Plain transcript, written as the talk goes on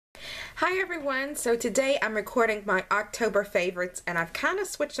Hi everyone, so today I'm recording my October favorites, and I've kind of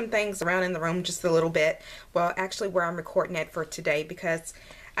switched some things around in the room just a little bit. Well, actually where I'm recording it for today, because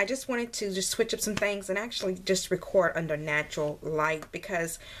I just wanted to just switch up some things and actually just record under natural light,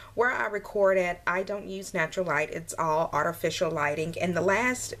 because where I record at, I don't use natural light. It's all artificial lighting. And the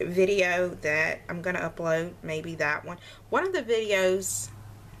last video that I'm going to upload, maybe that one of the videos,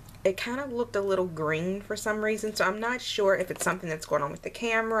 it kind of looked a little green for some reason, so I'm not sure if it's something that's going on with the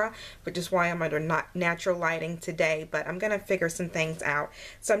camera, which is why I'm under not natural lighting today, but I'm going to figure some things out.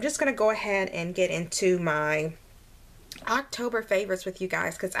 So I'm just going to go ahead and get into my October favorites with you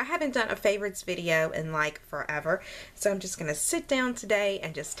guys, because I haven't done a favorites video in like forever. So I'm just going to sit down today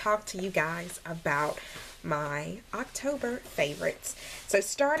and just talk to you guys about my October favorites. So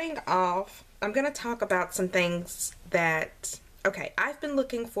starting off, I'm going to talk about some things that... Okay, I've been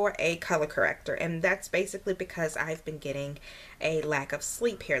looking for a color corrector, and that's basically because I've been getting a lack of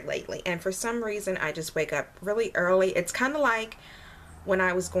sleep here lately. And for some reason, I just wake up really early. It's kind of like when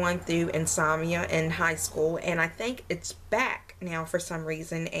I was going through insomnia in high school, and I think it's back now for some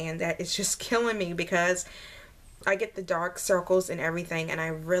reason, and that is just killing me because I get the dark circles and everything, and I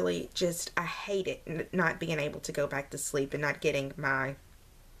really just, I hate it not being able to go back to sleep and not getting my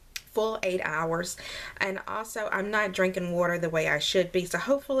full 8 hours. And also, I'm not drinking water the way I should be, so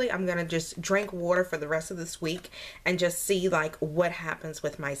hopefully I'm gonna just drink water for the rest of this week and just see like what happens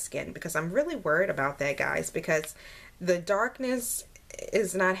with my skin, because I'm really worried about that, guys, because the darkness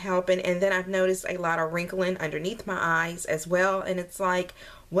is not helping. And then I've noticed a lot of wrinkling underneath my eyes as well, and it's like,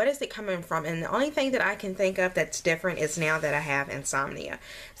 what is it coming from? And the only thing that I can think of that's different is now that I have insomnia.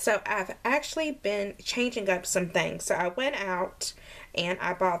 So I've actually been changing up some things. So I went out and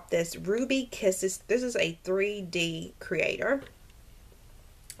I bought this Ruby Kisses. This is a 3D creator,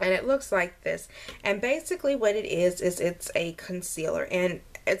 and it looks like this. And basically what it is it's a concealer, and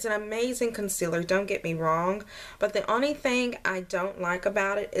it's an amazing concealer, don't get me wrong, but the only thing I don't like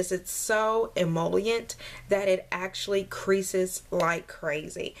about it is it's so emollient that it actually creases like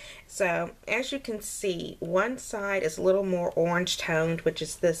crazy. So as you can see, one side is a little more orange toned, which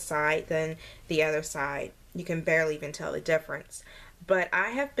is this side, than the other side. You can barely even tell the difference. But I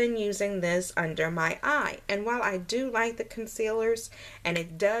have been using this under my eye, and while I do like the concealers and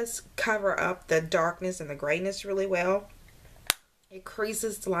it does cover up the darkness and the grayness really well, it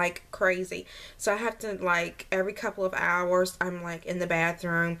creases like crazy. So I have to, like, every couple of hours I'm like in the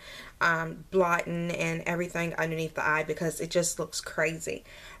bathroom blotting and everything underneath the eye because it just looks crazy.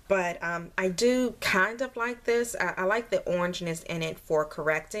 But I do kind of like this. I like the orangeness in it for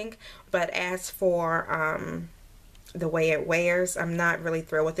correcting, but as for the way it wears, I'm not really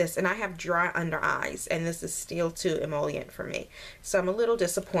thrilled with this. And I have dry under eyes, and this is still too emollient for me, so I'm a little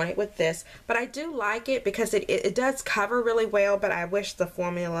disappointed with this. But I do like it because it does cover really well, but I wish the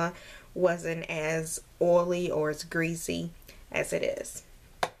formula wasn't as oily or as greasy as it is.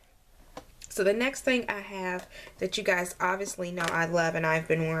 So the next thing I have that you guys obviously know I love and I've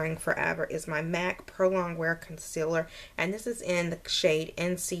been wearing forever is my MAC Prolonged Wear Concealer, and this is in the shade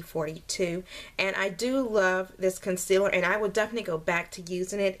NC42. And I do love this concealer, and I would definitely go back to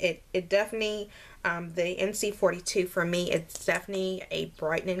using it. It definitely, the NC42 for me, it's definitely a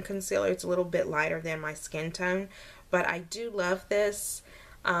brightening concealer. It's a little bit lighter than my skin tone, but I do love this,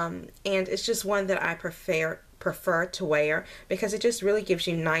 and it's just one that I prefer to wear because it just really gives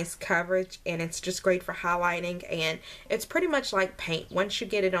you nice coverage, and it's just great for highlighting, and it's pretty much like paint. Once you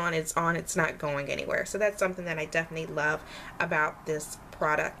get it on, it's not going anywhere. So that's something that I definitely love about this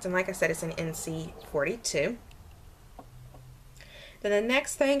product. And like I said, it's an NC42. Then the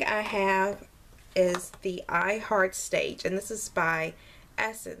next thing I have is the I Heart Stage, and this is by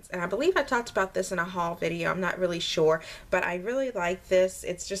Essence, and I believe I talked about this in a haul video. I'm not really sure, but I really like this.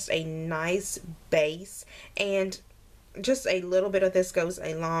 It's just a nice base, and just a little bit of this goes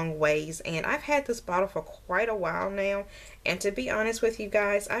a long ways. And I've had this bottle for quite a while now, and to be honest with you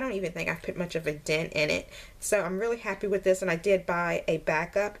guys, I don't even think I've put much of a dent in it. So I'm really happy with this, and I did buy a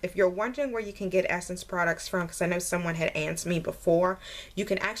backup. If you're wondering where you can get Essence products from, because I know someone had asked me before, you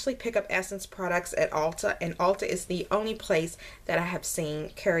can actually pick up Essence products at Ulta, and Ulta is the only place that I have seen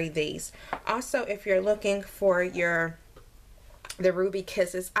carry these. Also, if you're looking for the Ruby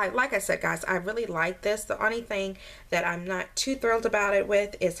Kisses, like I said, guys, I really like this. The only thing that I'm not too thrilled about it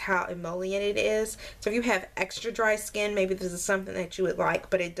with is how emollient it is. So if you have extra dry skin, maybe this is something that you would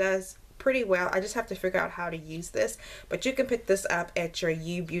like, but it does pretty well. I just have to figure out how to use this, but you can pick this up at your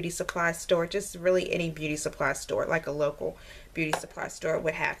beauty supply store. Just really any beauty supply store, like a local beauty supply store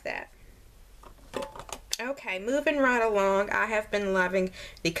would have that. Okay, moving right along, I have been loving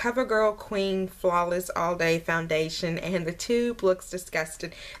the CoverGirl Queen Flawless All Day Foundation, and the tube looks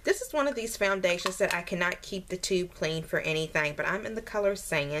disgusting. This is one of these foundations that I cannot keep the tube clean for anything, but I'm in the color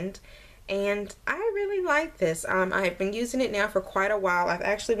Sand, and I really like this. I've been using it now for quite a while. I've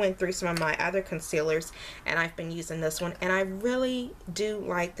actually went through some of my other concealers, and I've been using this one, and I really do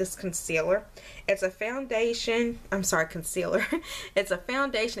like this concealer. It's a foundation, I'm sorry, concealer. It's a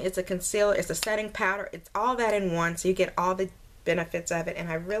foundation, it's a concealer, it's a setting powder, it's all that in one, so you get all the benefits of it, and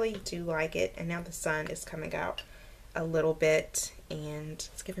I really do like it. And now the sun is coming out a little bit, and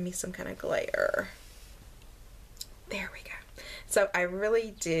it's giving me some kind of glare. There we go. So I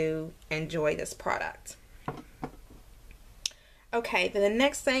really do enjoy this product. Okay, then the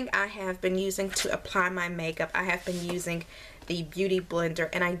next thing I have been using to apply my makeup, I have been using the Beauty Blender,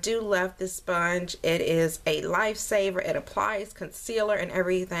 and I do love this sponge. It is a lifesaver. It applies concealer and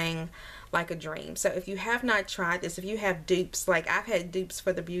everything like a dream. So if you have not tried this, if you have dupes, like I've had dupes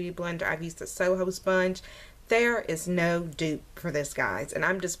for the Beauty Blender, I've used the Soho sponge. There is no dupe for this, guys, and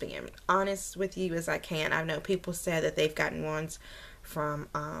I'm just being honest with you as I can. I know people said that they've gotten ones from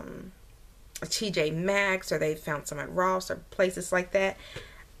TJ Maxx, or they've found some at Ross or places like that.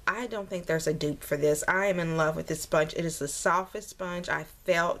 I don't think there's a dupe for this. I am in love with this sponge. It is the softest sponge I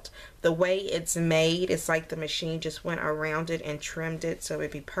felt. The way it's made, it's like the machine just went around it and trimmed it so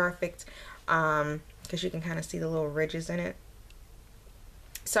it'd be perfect, because you can kind of see the little ridges in it.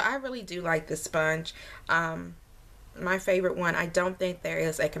 So I really do like this sponge. My favorite one, I don't think there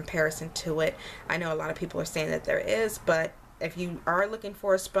is a comparison to it. I know a lot of people are saying that there is, but if you are looking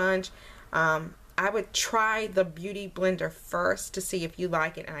for a sponge, I would try the Beauty Blender first to see if you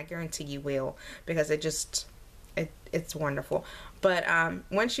like it, and I guarantee you will, because it's wonderful. But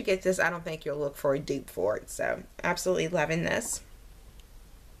once you get this, I don't think you'll look for a dupe for it. So absolutely loving this.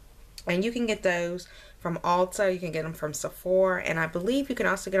 And you can get those from Ulta, you can get them from Sephora, and I believe you can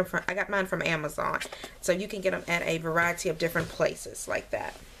also get them from, I got mine from Amazon. So you can get them at a variety of different places like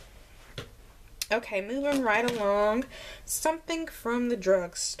that. Okay, moving right along, something from the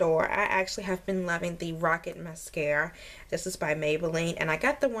drugstore. I actually have been loving the Rocket Mascara. This is by Maybelline, and I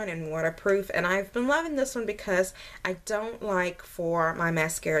got the one in waterproof, and I've been loving this one because I don't like for my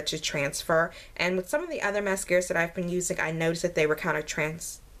mascara to transfer. And with some of the other mascaras that I've been using, I noticed that they were kind of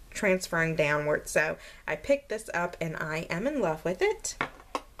transferring downward. So I picked this up, and I am in love with it.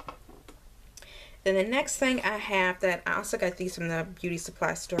 Then the next thing I have, that I also got these from the beauty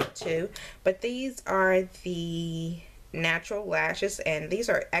supply store too, but these are the natural lashes, and these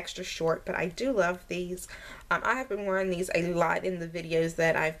are extra short, but I do love these. I have been wearing these a lot in the videos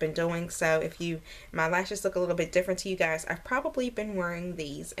that I've been doing, so if my lashes look a little bit different to you guys, I've probably been wearing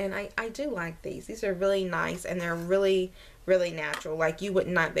these, and I do like these. These are really nice, and they're really natural. Like, you would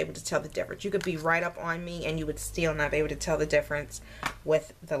not be able to tell the difference. You could be right up on me and you would still not be able to tell the difference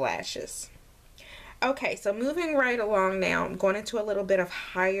with the lashes. Okay, so moving right along now, I'm going into a little bit of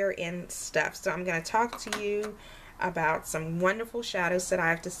higher end stuff. So I'm going to talk to you about some wonderful shadows that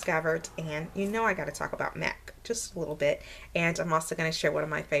I've discovered, and you know I got to talk about MAC just a little bit, and I'm also going to share one of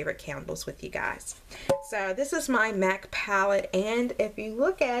my favorite candles with you guys. So this is my MAC palette, and if you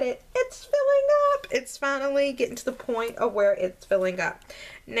look at it, it's filling up. It's finally getting to the point of where it's filling up.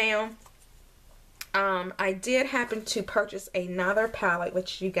 Now, I did happen to purchase another palette,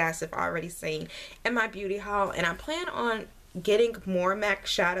 which you guys have already seen in my beauty haul, and I plan on getting more MAC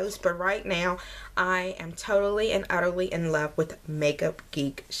shadows, but right now I am totally and utterly in love with Makeup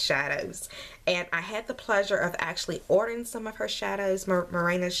Geek shadows. And I had the pleasure of actually ordering some of her shadows,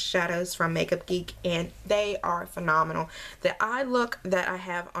 Morena's shadows from Makeup Geek, and they are phenomenal. The eye look that I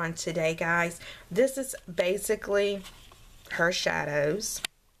have on today, guys, this is basically her shadows,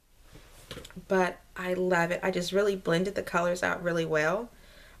 but I love it. I just really blended the colors out really well,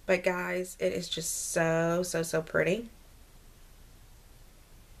 but guys, it is just so pretty.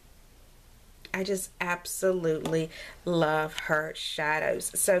 I just absolutely love her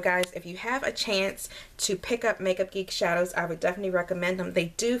shadows. So guys, if you have a chance to pick up Makeup Geek shadows, I would definitely recommend them.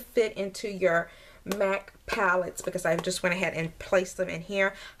 They do fit into your MAC palettes because I just went ahead and placed them in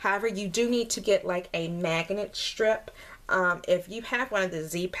here. However, you do need to get like a magnet strip. If you have one of the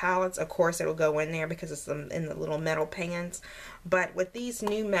Z palettes, of course it'll go in there because it's in the little metal pans. But with these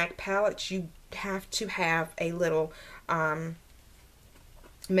new MAC palettes, you have to have a little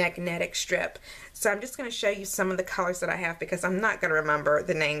magnetic strip. So I'm just going to show you some of the colors that I have because I'm not going to remember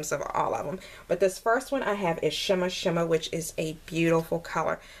the names of all of them. But this first one I have is Shimmer Shimmer, which is a beautiful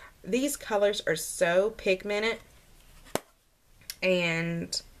color. These colors are so pigmented,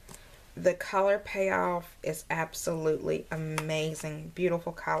 and the color payoff is absolutely amazing.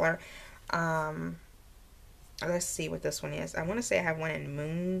 Beautiful color. let's see what this one is. I want to say I have one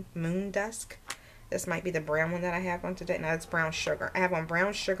in Moon Dusk. This might be the brown one that I have on today. No, it's Brown Sugar. I have on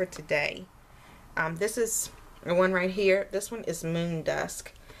Brown Sugar today. This is the one right here. This one is Moon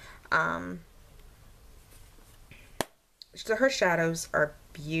Dusk. So her shadows are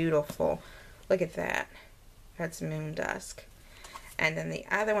beautiful. Look at that. That's Moon Dusk. And then the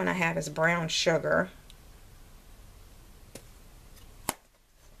other one I have is Brown Sugar.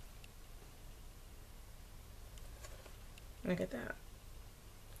 Look at that.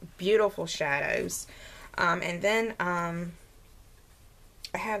 Beautiful shadows. And then I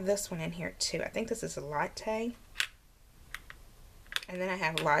have this one in here too. I think this is a Latte. And then I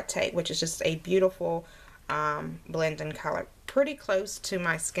have Latte, which is just a beautiful blending color. Pretty close to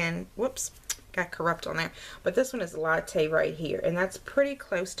my skin. Whoops, got corrupt on there. But this one is Latte right here. And that's pretty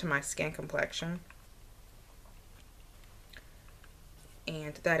close to my skin complexion.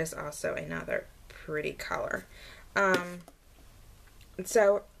 And that is also another pretty color.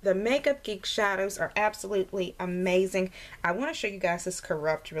 So the Makeup Geek shadows are absolutely amazing. I want to show you guys this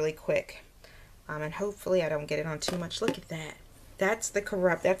Corrupt really quick. And hopefully I don't get it on too much. Look at that. That's the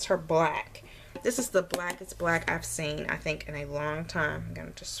Corrupt. That's her black. This is the blackest black I've seen, I think, in a long time. I'm going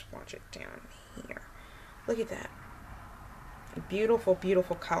to just swatch it down here. Look at that. Beautiful,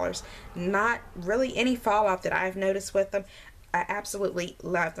 beautiful colors. Not really any fallout that I've noticed with them. I absolutely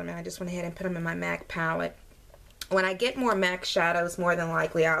love them, and I just went ahead and put them in my MAC palette. When I get more MAC shadows, more than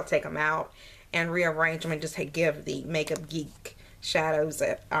likely I'll take them out and rearrange them and just give the Makeup Geek shadows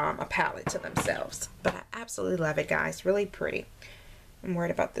a palette to themselves. But I absolutely love it, guys. Really pretty. I'm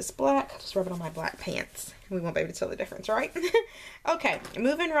worried about this black. I'll just rub it on my black pants. We won't be able to tell the difference, right? Okay,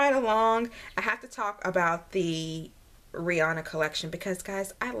 moving right along. I have to talk about the Rihanna collection because,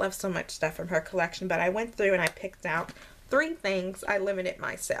 guys, I love so much stuff from her collection. But I went through and I picked out 3 things. I limited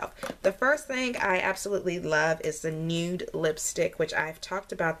myself. The first thing I absolutely love is the nude lipstick, which I've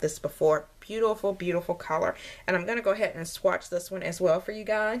talked about this before. Beautiful, beautiful color. And I'm going to go ahead and swatch this one as well for you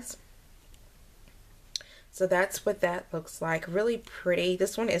guys. So that's what that looks like. Really pretty.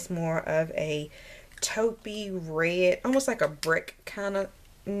 This one is more of a taupey red, almost like a brick kind of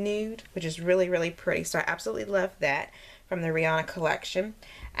nude, which is really, really pretty. So I absolutely love that from the Rihanna collection.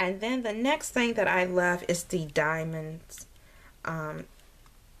 And then the next thing that I love is the Diamonds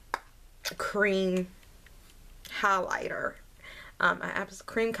cream highlighter.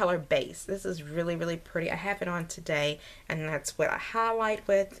 Cream color base. This is really, really pretty. I have it on today, and that's what I highlight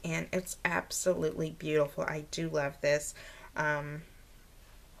with, and it's absolutely beautiful. I do love this. It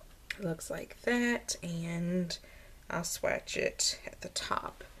looks like that, and I'll swatch it at the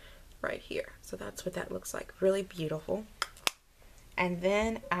top right here. So that's what that looks like. Really beautiful. And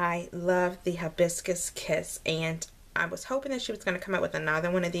then I love the Hibiscus Kiss, and I was hoping that she was going to come out with another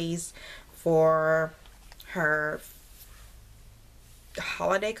one of these for her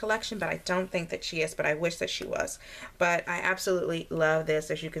holiday collection, but I don't think that she is, but I wish that she was. But I absolutely love this.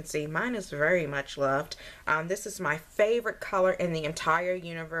 As you can see, mine is very much loved. This is my favorite color in the entire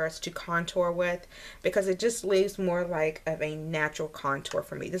universe to contour with because it just leaves more like of a natural contour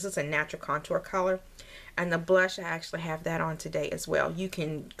for me. This is a natural contour color. And the blush, I actually have that on today as well. You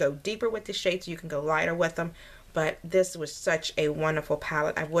can go deeper with the shades, you can go lighter with them, but this was such a wonderful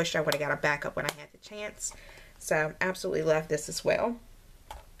palette. I wish I would have got a backup when I had the chance. So absolutely love this as well.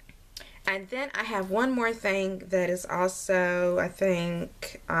 And then I have one more thing that is also, I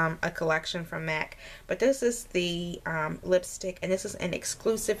think, a collection from MAC. But this is the lipstick, and this is an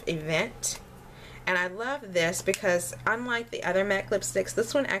exclusive event. And I love this because unlike the other MAC lipsticks,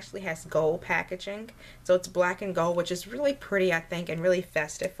 this one actually has gold packaging. So it's black and gold, which is really pretty, I think, and really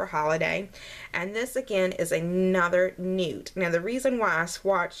festive for holiday. And this, again, is another nude. Now, the reason why I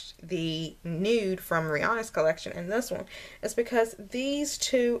swatched the nude from Rihanna's collection and this one is because these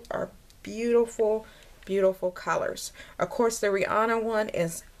two are beautiful, beautiful colors. Of course, the Rihanna one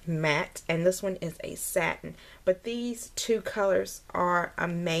is matte and this one is a satin, but these two colors are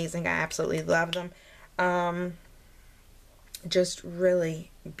amazing. I absolutely love them. Just really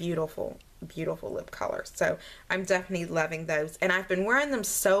beautiful, beautiful lip colors. So I'm definitely loving those, and I've been wearing them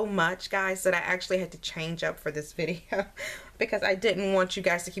so much, guys, that I actually had to change up for this video because I didn't want you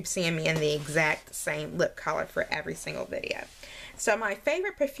guys to keep seeing me in the exact same lip color for every single video. So my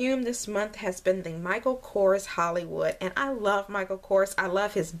favorite perfume this month has been the Michael Kors Hollywood, and I love Michael Kors. I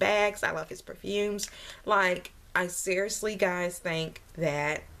love his bags. I love his perfumes. Like, I seriously, guys, think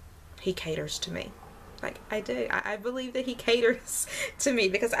that he caters to me. Like, I do. I believe that he caters to me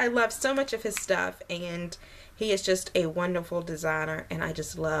because I love so much of his stuff, and He is just a wonderful designer, and I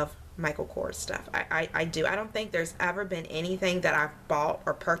just love Michael Kors stuff. I do. I don't think there's ever been anything that I've bought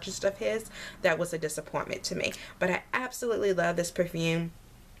or purchased of his that was a disappointment to me. But I absolutely love this perfume.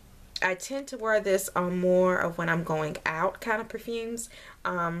 I tend to wear this on more of when I'm going out kind of perfumes.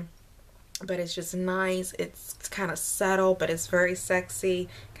 But it's just nice. It's kind of subtle, but it's very sexy,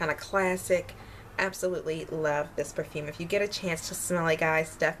 kind of classic. Absolutely love this perfume. If you get a chance to smell it,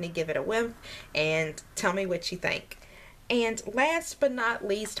 guys, definitely give it a whiff and tell me what you think. And last but not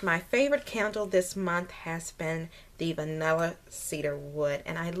least, my favorite candle this month has been the Vanilla Cedar Wood.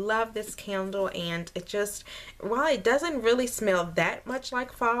 And I love this candle, and it just, while it doesn't really smell that much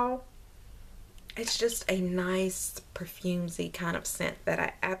like fall, it's just a nice perfumey kind of scent that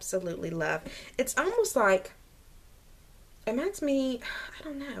I absolutely love. It's almost like, it reminds me, I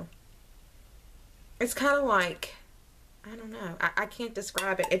don't know. It's kind of like, I don't know. I can't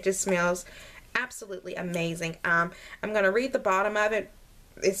describe it. It just smells absolutely amazing. I'm going to read the bottom of it.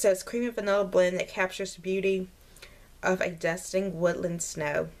 It says, creamy vanilla blend that captures the beauty of a dusting woodland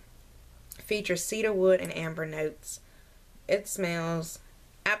snow. Features cedar wood and amber notes. It smells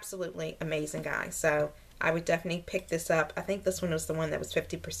absolutely amazing, guys. So I would definitely pick this up. I think this one was the one that was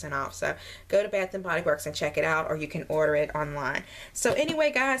 50% off. So go to Bath & Body Works and check it out, or you can order it online. So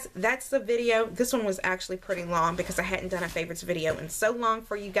anyway, guys, that's the video. This one was actually pretty long because I hadn't done a favorites video in so long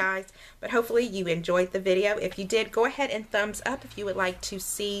for you guys. But hopefully you enjoyed the video. If you did, go ahead and thumbs up if you would like to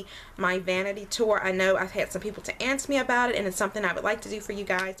see my vanity tour. I know I've had some people to ask me about it, and it's something I would like to do for you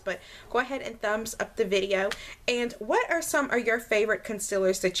guys. But go ahead and thumbs up the video. And what are some of your favorite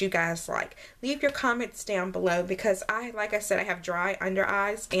concealers that you guys like? Leave your comments down below, because like I said, I have dry under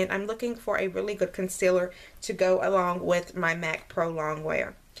eyes, and I'm looking for a really good concealer to go along with my MAC Pro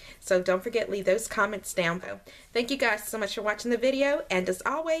Longwear. So don't forget, leave those comments down below. Thank you guys so much for watching the video, and as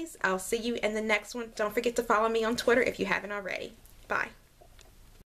always, I'll see you in the next one. Don't forget to follow me on Twitter if you haven't already. Bye.